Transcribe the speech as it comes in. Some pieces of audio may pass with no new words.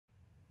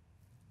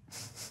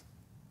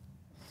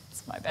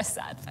my best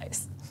sad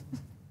face.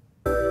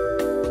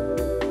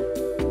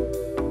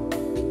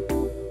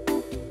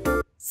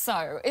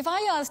 So, if I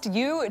asked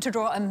you to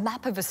draw a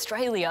map of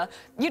Australia,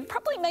 you'd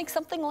probably make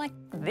something like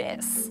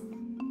this.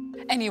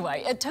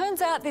 Anyway, it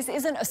turns out this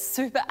isn't a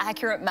super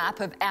accurate map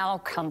of our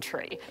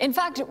country. In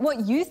fact,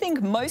 what you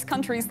think most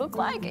countries look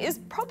like is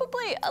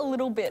probably a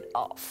little bit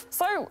off.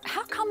 So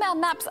how come our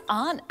maps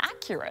aren't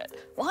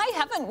accurate? Why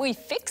haven't we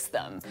fixed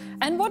them?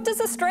 And what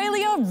does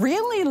Australia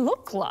really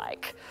look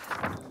like?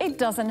 It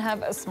doesn't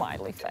have a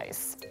smiley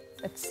face.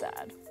 It's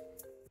sad.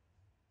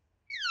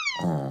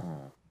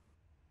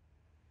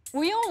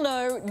 We all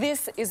know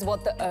this is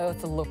what the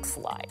Earth looks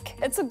like.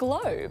 It's a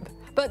globe.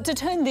 But to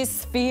turn this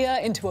sphere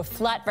into a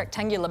flat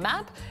rectangular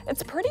map,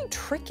 it's pretty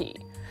tricky.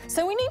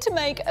 So we need to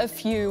make a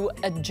few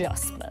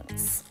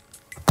adjustments.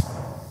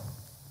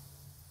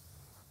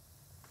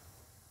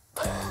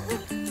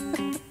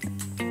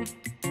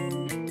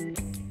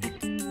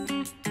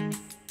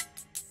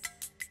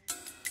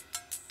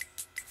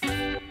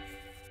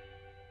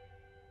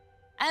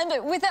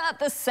 And without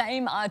the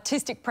same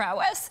artistic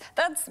prowess,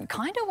 that's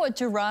kind of what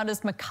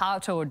Gerardus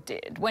Mercator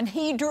did when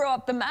he drew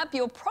up the map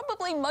you're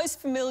probably most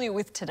familiar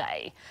with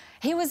today.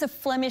 He was a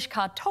Flemish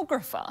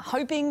cartographer,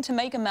 hoping to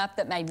make a map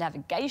that made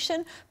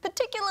navigation,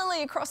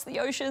 particularly across the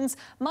oceans,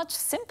 much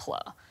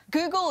simpler.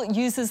 Google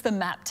uses the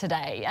map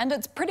today, and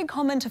it's pretty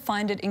common to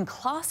find it in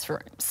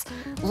classrooms.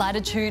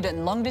 Latitude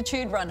and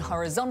longitude run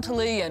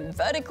horizontally and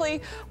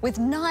vertically with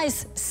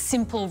nice,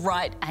 simple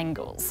right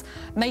angles,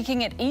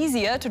 making it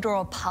easier to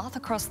draw a path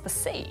across the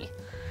sea.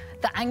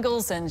 The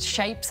angles and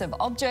shapes of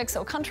objects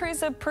or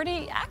countries are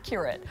pretty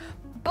accurate,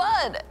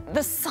 but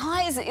the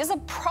size is a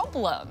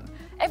problem.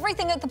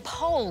 Everything at the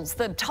poles,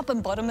 the top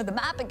and bottom of the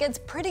map, it gets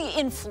pretty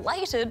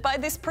inflated by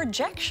this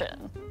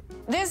projection.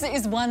 This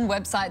is one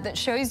website that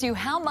shows you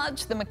how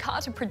much the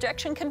Mercator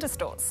projection can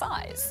distort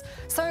size.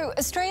 So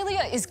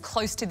Australia is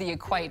close to the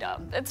equator.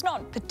 It's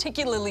not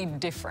particularly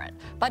different,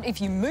 but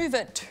if you move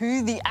it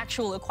to the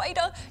actual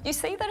equator, you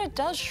see that it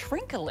does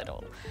shrink a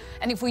little.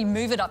 And if we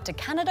move it up to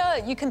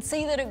Canada, you can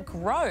see that it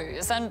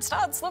grows and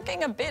starts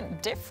looking a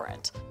bit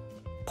different.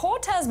 Poor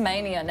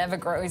Tasmania never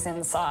grows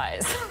in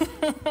size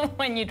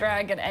when you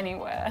drag it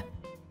anywhere.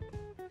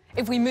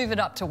 If we move it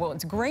up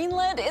towards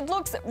Greenland, it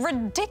looks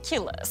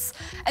ridiculous.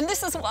 And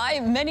this is why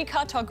many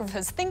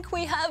cartographers think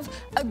we have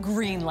a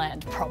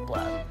Greenland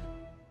problem.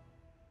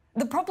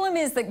 The problem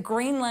is that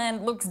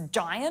Greenland looks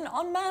giant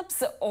on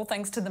maps, all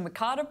thanks to the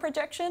Mercator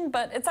projection,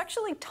 but it's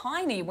actually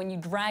tiny when you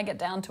drag it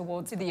down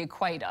towards the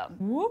equator.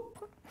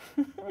 Whoop.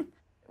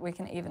 We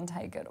can even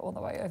take it all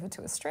the way over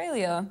to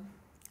Australia,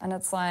 and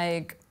it's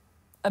like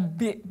a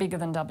bit bigger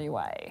than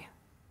WA,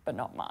 but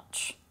not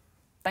much.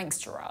 Thanks,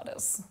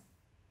 Gerardus.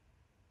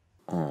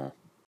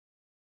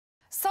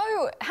 So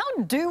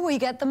how do we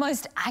get the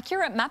most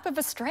accurate map of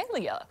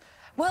Australia?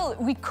 Well,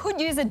 we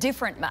could use a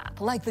different map,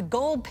 like the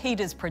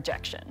Gall-Peters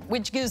projection,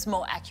 which gives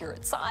more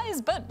accurate size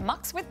but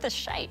mucks with the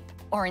shape.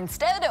 Or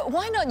instead,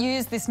 why not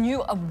use this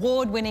new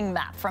award-winning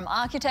map from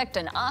architect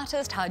and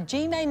artist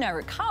Hajime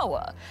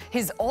Narikawa?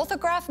 His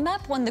orthograph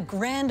map won the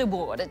Grand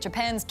Award at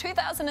Japan's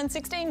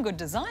 2016 Good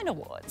Design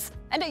Awards.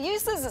 And it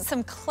uses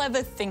some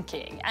clever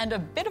thinking and a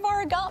bit of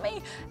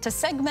origami to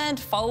segment,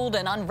 fold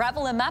and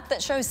unravel a map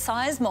that shows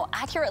size more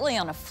accurately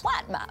on a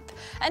flat map.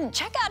 And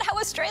check out how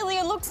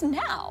Australia looks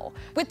now.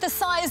 With the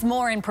size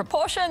more in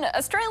proportion,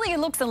 Australia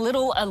looks a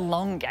little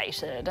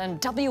elongated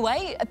and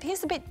WA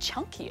appears a bit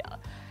chunkier.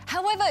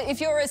 However, if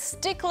you're a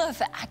stickler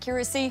for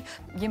accuracy,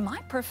 you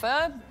might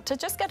prefer to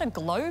just get a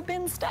globe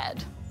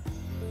instead.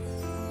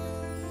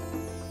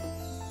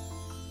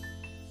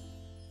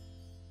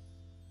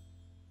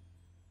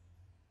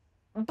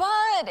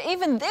 But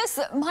even this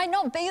might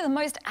not be the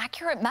most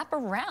accurate map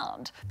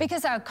around,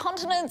 because our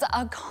continents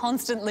are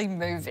constantly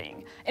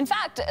moving. In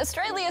fact,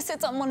 Australia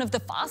sits on one of the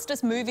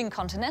fastest moving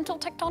continental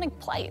tectonic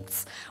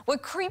plates. We're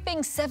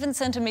creeping 7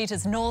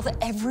 centimetres north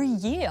every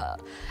year.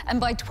 And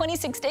by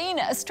 2016,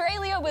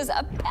 Australia was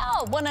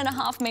about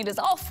 1.5 metres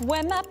off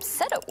where maps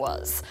said it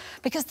was,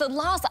 because the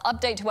last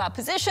update to our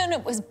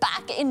position was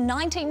back in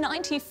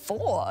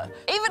 1994.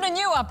 Even a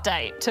new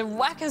update to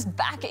whack us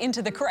back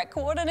into the correct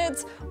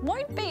coordinates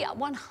won't be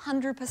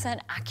 100%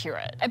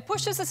 accurate. It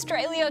pushes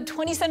Australia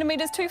 20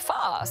 centimetres too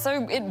far,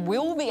 so it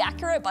will be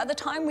accurate by the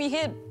time we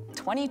hit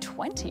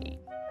 2020.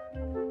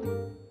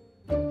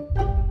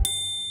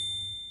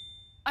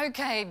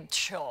 Okay,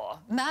 sure,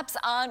 maps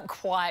aren't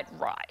quite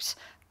right,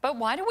 but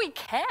why do we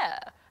care?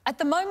 At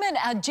the moment,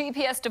 our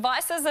GPS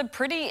devices are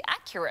pretty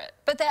accurate,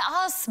 but there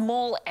are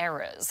small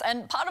errors,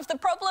 and part of the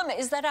problem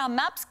is that our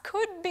maps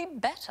could be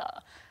better.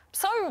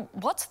 So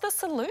what's the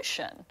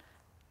solution?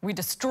 We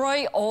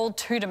destroy all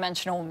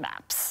two-dimensional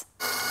maps.